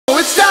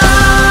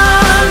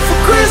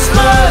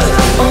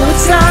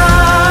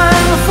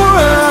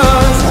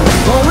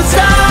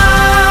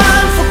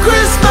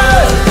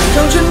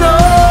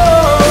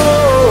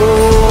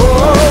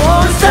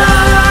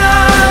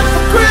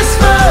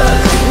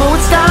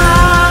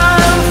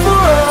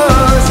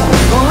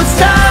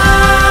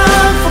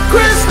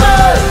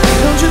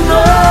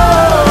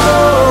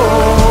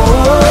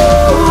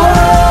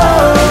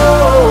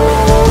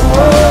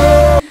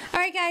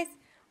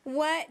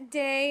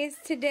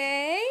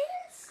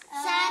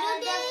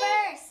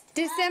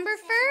December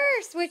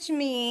 1st, which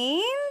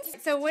means...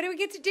 So what do we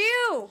get to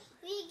do?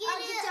 We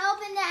get to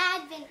open the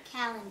advent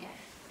calendar.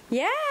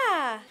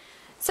 Yeah.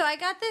 So I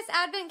got this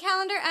advent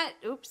calendar at...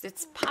 Oops,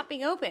 it's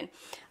popping open.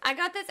 I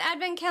got this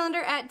advent calendar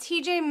at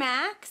TJ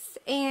Maxx,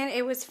 and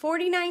it was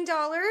 $49,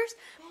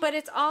 but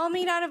it's all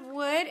made out of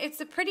wood.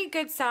 It's a pretty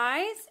good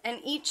size,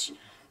 and each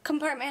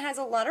compartment has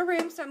a lot of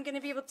room, so I'm going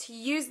to be able to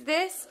use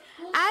this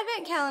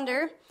advent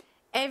calendar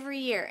every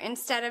year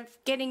instead of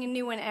getting a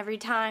new one every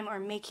time or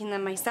making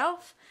them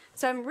myself.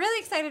 So I'm really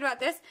excited about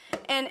this.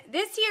 And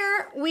this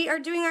year we are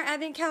doing our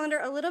advent calendar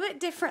a little bit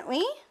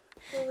differently.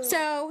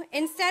 So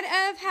instead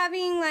of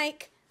having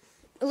like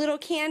little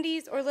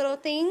candies or little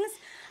things,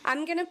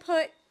 I'm going to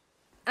put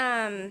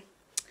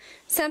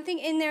something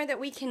in there that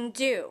we can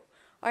do.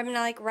 Or I'm going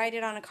to like write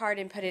it on a card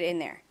and put it in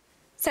there.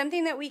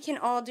 Something that we can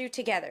all do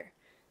together.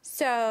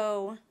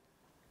 So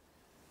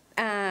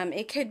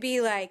it could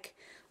be like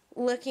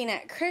looking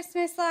at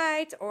Christmas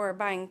lights or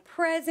buying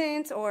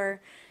presents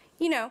or,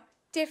 you know,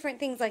 different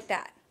things like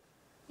that.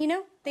 You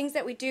know, things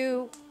that we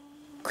do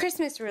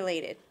Christmas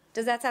related.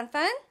 Does that sound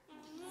fun?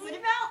 What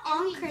about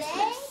on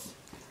Christmas?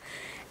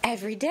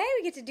 Every day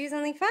we get to do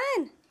something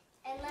fun.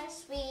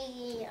 Unless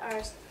we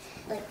are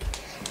like...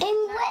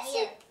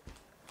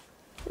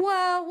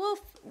 Well,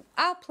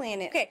 I'll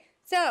plan it. Okay,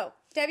 so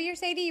Debbie or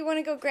Sadie, you want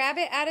to go grab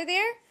it out of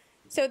there?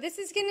 So this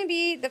is going to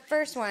be the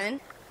first one.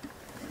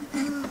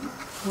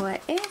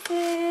 What is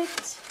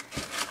it?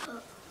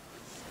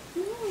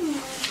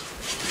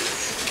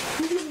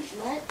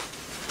 What?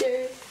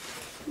 They're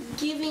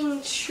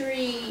giving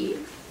tree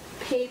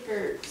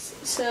papers.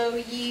 So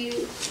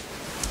you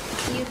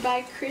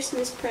buy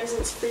Christmas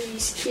presents for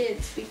these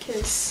kids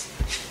because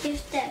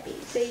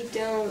they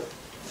don't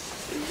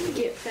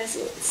get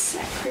presents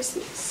at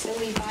Christmas. So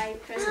we buy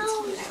presents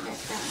for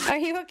them. Are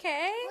you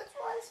okay? Which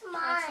one's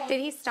mine?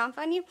 Did he stomp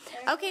on you?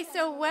 Okay,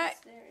 so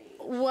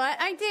what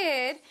I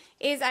did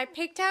is I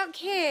picked out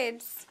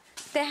kids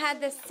that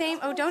had the same...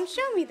 Oh, don't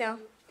show me, though.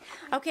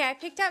 Okay, I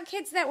picked out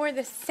kids that were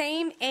the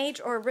same age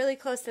or really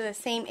close to the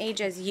same age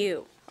as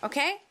you,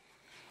 okay?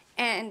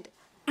 And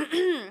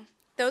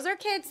those are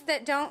kids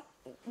that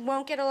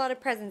won't get a lot of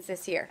presents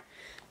this year.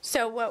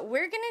 So what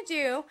we're going to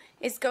do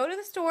is go to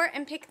the store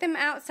and pick them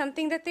out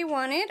something that they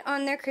wanted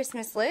on their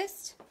Christmas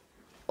list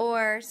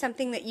or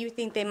something that you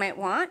think they might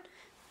want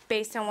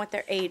based on what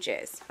their age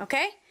is,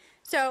 okay?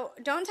 So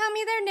don't tell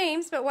me their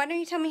names, but why don't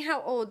you tell me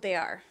how old they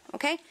are,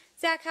 okay?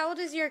 Zach, how old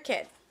is your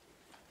kid?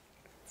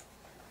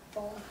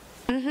 4.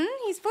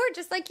 He's 4,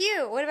 just like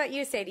you. What about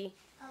you, Sadie?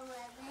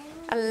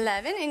 11.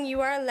 11, and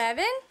you are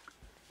 11?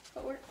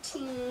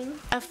 14.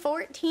 A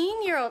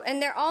 14-year-old,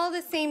 and they're all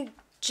the same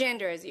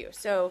gender as you.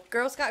 So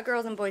girls got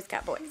girls and boys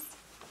got boys.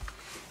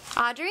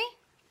 Audrey?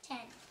 10.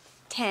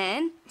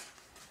 10.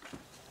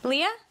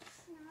 Leah?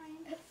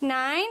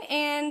 9.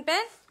 And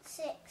Ben?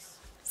 6.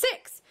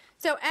 6.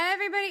 So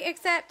everybody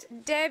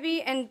except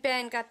Debbie and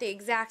Ben got the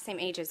exact same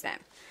age as them.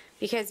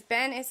 Because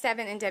Ben is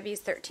 7 and Debbie is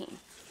 13.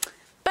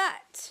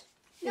 But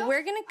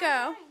we're going to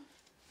go...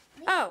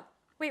 Oh,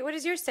 wait, what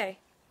does yours say?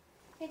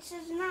 It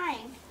says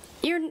 9.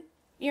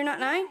 You're not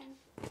 9?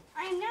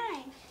 I'm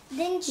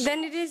 9.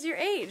 Then it is your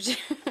age.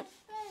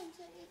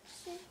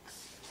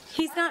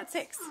 He's not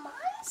 6.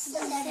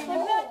 What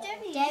about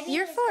Debbie?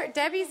 You're 4.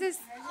 Debbie's is...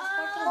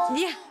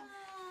 Yeah.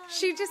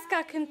 She just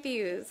got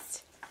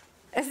confused.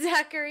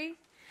 Zachary.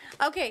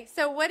 Okay,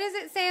 so what does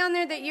it say on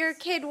there that your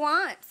kid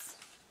wants?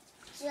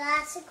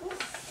 Jurassic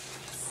World.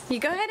 You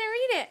go ahead and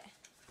read it.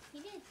 He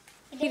did.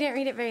 He didn't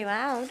read it very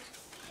loud.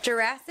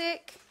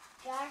 Jurassic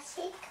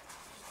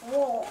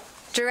World.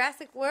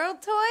 Jurassic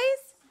World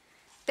toys.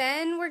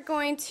 Then we're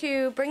going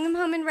to bring them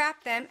home and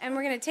wrap them, and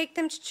we're going to take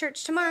them to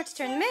church tomorrow to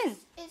turn them in.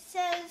 It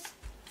says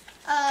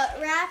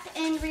wrap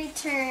and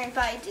return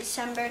by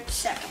December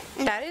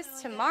 2nd. That is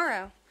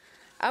tomorrow.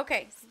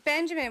 Okay,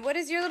 Benjamin, what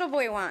does your little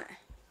boy want?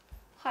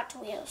 Hot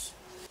Wheels.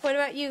 What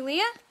about you,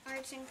 Leah?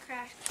 Arts and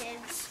craft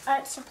kids.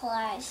 Art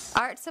supplies.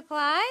 Art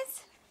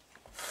supplies?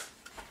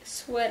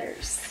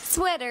 Sweaters.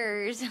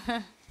 Sweaters.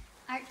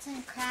 Arts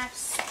and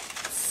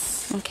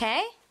crafts.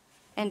 Okay.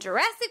 And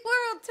Jurassic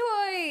World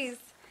toys.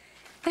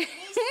 They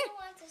still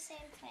want the same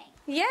thing.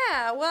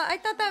 Yeah, well, I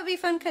thought that would be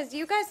fun because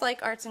you guys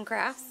like arts and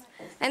crafts.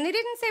 And they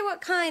didn't say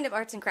what kind of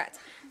arts and crafts.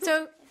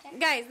 So,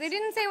 guys, they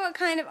didn't say what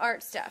kind of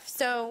art stuff.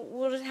 So,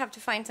 we'll just have to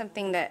find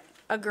something that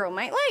a girl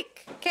might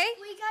like, okay?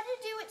 We gotta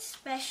do it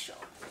special.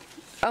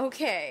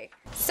 Okay.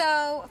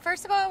 So,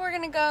 first of all, we're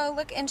going to go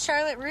look in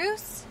Charlotte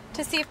Russe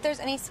to see if there's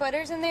any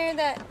sweaters in there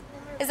that...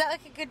 Is that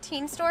like a good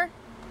teen store?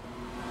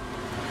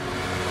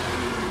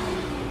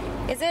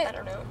 Is it? I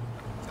don't know.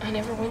 I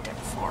never went there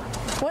before.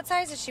 What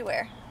size does she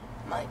wear?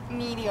 My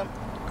medium.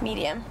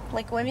 Medium.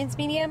 Like women's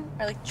medium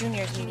or like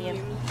junior's medium?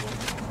 Medium.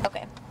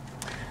 Okay.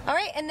 All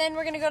right, and then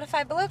we're going to go to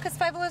Five Below because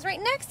Five Below is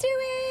right next to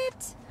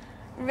it.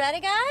 Ready,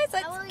 guys?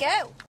 Let's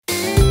go.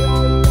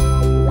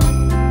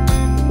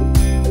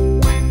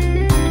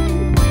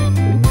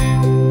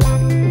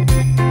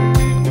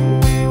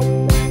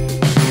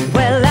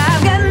 Well,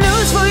 I've got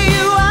news for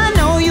you. I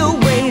know you're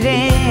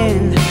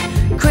waiting.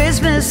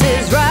 Christmas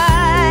is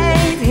right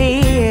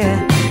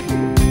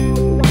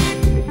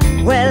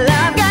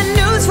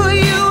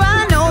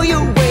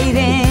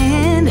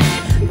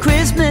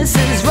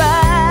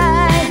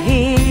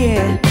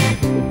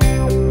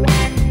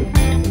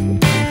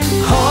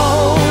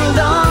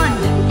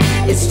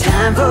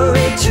time for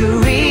it to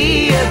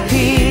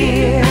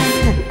reappear.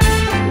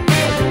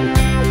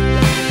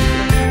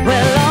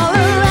 Well, all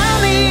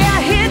around me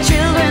I hear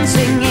children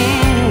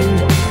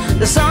singing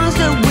the songs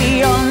that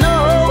we all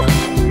know.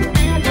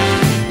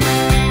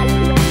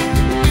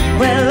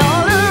 Well,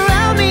 all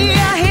around me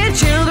I hear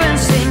children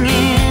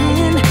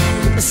singing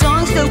the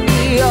songs that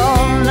we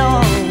all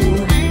know.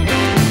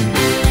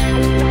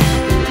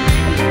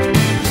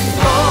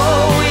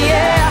 Oh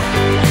yeah,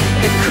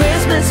 the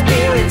Christmas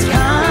spirit's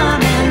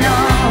coming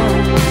on.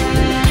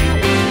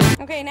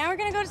 Okay, now we're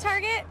gonna go to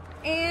Target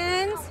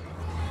and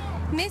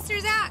Mr.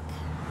 Zach.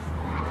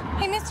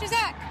 Hey, Mr.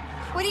 Zach,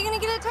 what are you gonna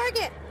get at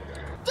Target?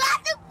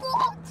 That's a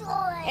cool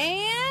toy.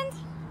 And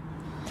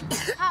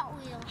Hot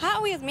Wheels.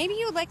 Hot Wheels. Maybe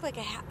you would like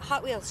a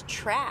Hot Wheels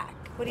track.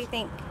 What do you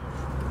think?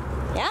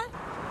 Yeah?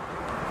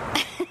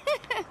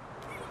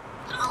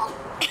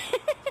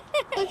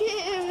 Look at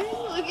him.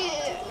 Look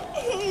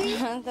at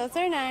him. Those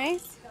are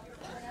nice.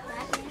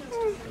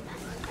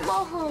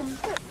 Mom.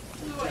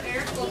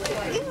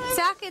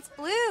 Zach, it's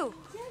blue.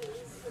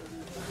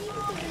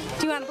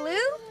 Do you want blue?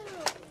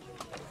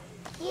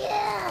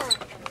 Yeah.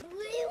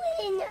 Blue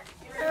and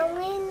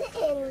orange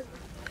and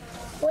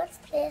what's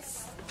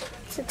this?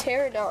 It's a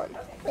pterodon.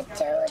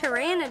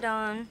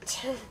 Pteranodon.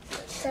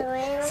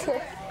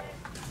 Pteranodon.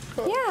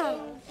 Yeah.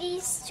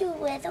 These two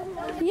little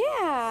ones.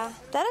 Yeah.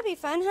 That'll be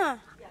fun, huh?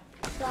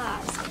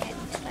 Claws.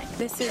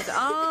 This is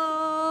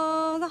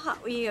all the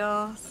Hot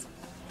Wheels.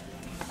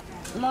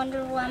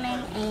 Wonder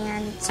Woman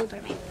and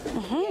Superman.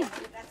 Mm-hmm.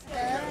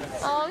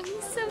 Oh,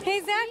 he's so Hey,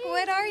 Zach,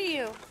 what are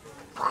you?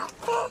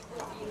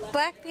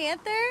 Black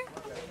Panther?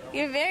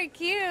 You're very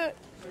cute.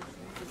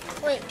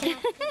 Wait,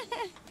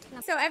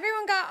 So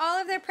everyone got all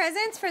of their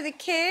presents for the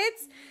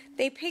kids.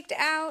 They picked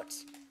out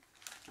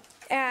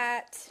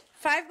at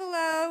Five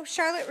Below,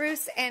 Charlotte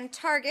Russe, and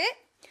Target.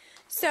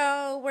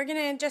 So we're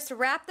going to just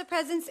wrap the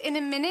presents in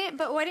a minute.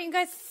 But why don't you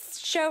guys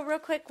show real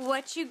quick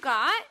what you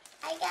got?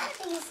 I got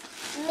these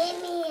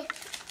mini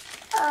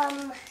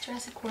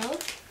Jurassic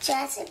World?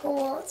 Jurassic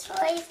World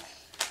toys.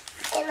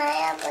 And I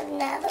have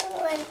another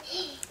one.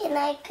 And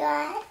I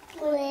got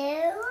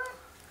blue,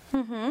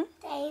 Mm-hmm.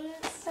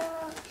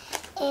 dinosaur,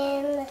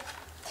 and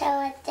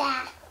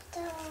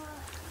pterodactyl.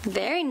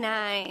 Very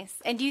nice.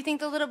 And do you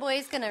think the little boy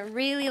is going to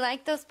really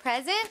like those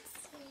presents?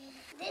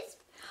 This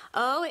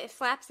Oh, it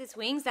flaps its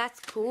wings? That's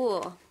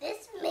cool.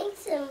 this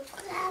makes him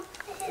flap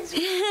his.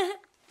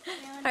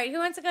 All right, who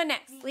wants to go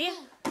next? Leah?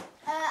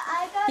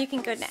 I got You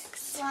can go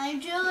next.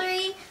 slime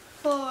jewelry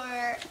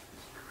for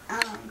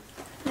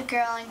the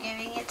girl I'm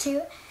giving it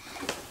to.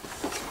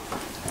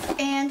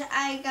 And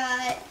I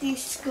got these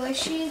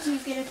squishies. You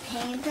get to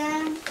paint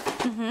them.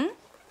 Mm-hmm.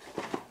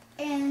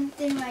 And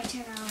they might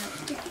turn out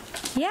like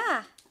this.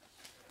 Yeah.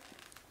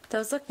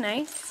 Those look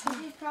nice.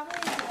 These probably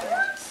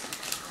works.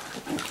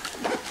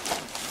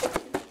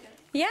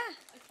 Yeah.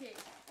 Okay.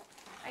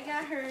 I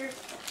got her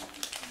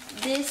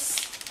this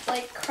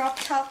like crop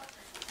top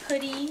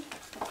hoodie.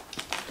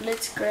 And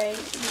it's gray.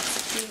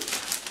 It's cute.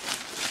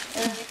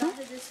 And then I got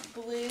her this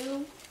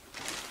blue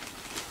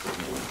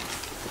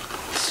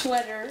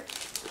sweater.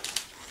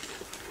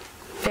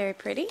 Very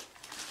pretty.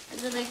 And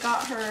then I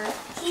got her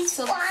He's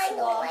some flying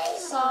sloth away, Mom.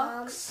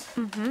 socks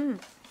Mm-hmm.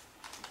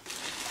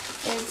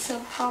 and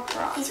some pop He's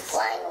rocks.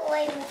 flying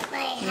away with my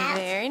hat.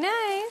 Very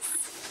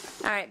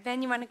nice. All right,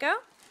 Ben, you want to go?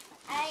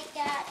 I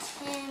got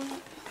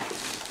him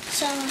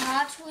some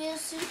Hot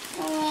Wheels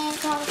Superman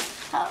called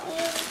Hot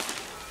Wheels.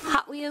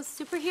 Hot Wheels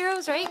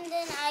superheroes, right? And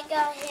then I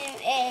got him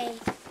a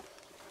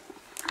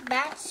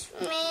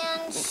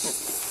Batman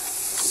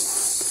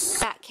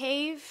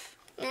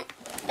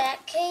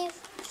Batcave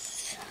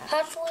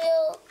Hot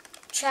Wheel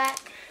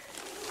track.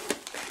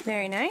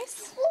 Very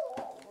nice.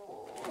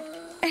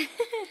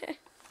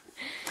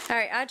 All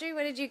right, Audrey,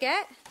 what did you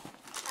get?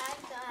 I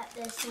got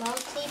this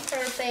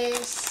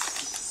multi-purpose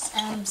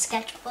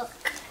sketchbook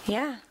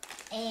Yeah.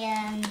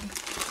 and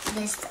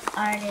this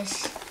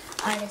artist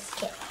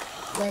kit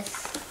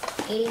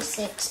with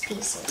 86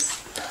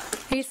 pieces.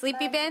 Are you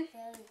sleepy, Ben?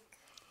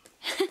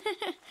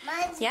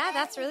 Mine's Yeah, very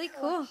that's really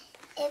cool.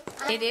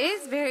 It's- It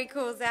is very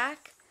cool,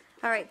 Zach.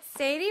 All right,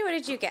 Sadie, what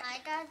did you get? I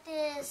got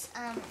this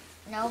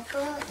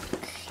notebook.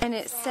 And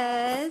it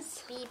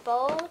says, Be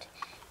bold,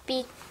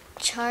 be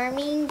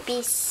charming,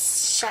 be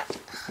sharp,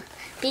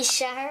 be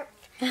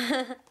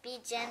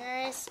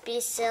generous, be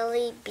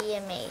silly, be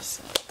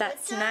amazing.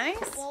 that's nice.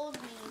 Bold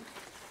mean?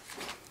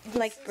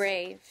 Like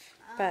brave,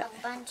 but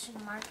A bunch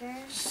of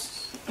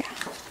markers.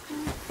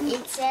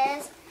 It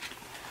says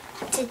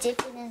to dip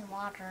it in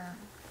water.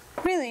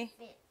 really?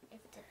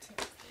 If the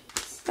tip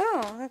fades.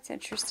 Oh, that's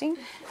interesting.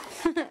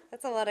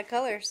 That's a lot of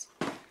colors.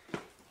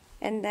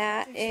 And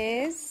that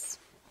is,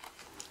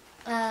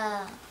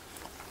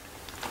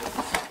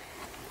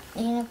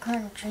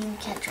 Unicorn dream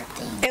catcher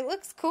thing. it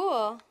looks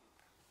cool.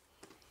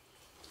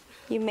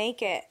 You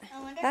make it.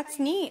 That's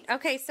neat.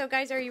 Okay, so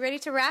guys, are you ready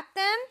to wrap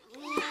them?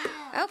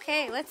 Yeah.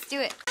 Okay, let's do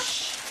it.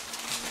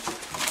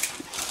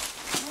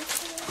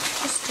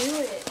 Just do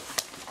it.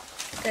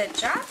 Good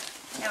job.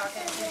 Now we're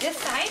going to do this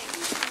side.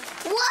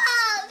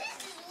 Wow, this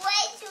is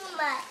way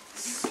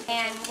much.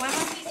 And one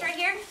more piece right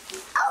here.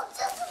 Oh,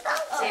 just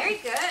about. Very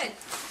good.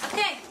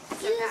 Okay.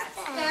 So Use that's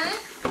that.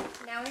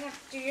 now we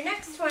have to do your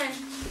next one.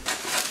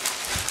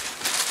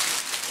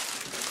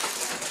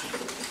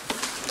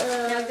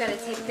 Now we've got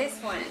to take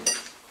this one.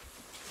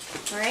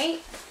 All right.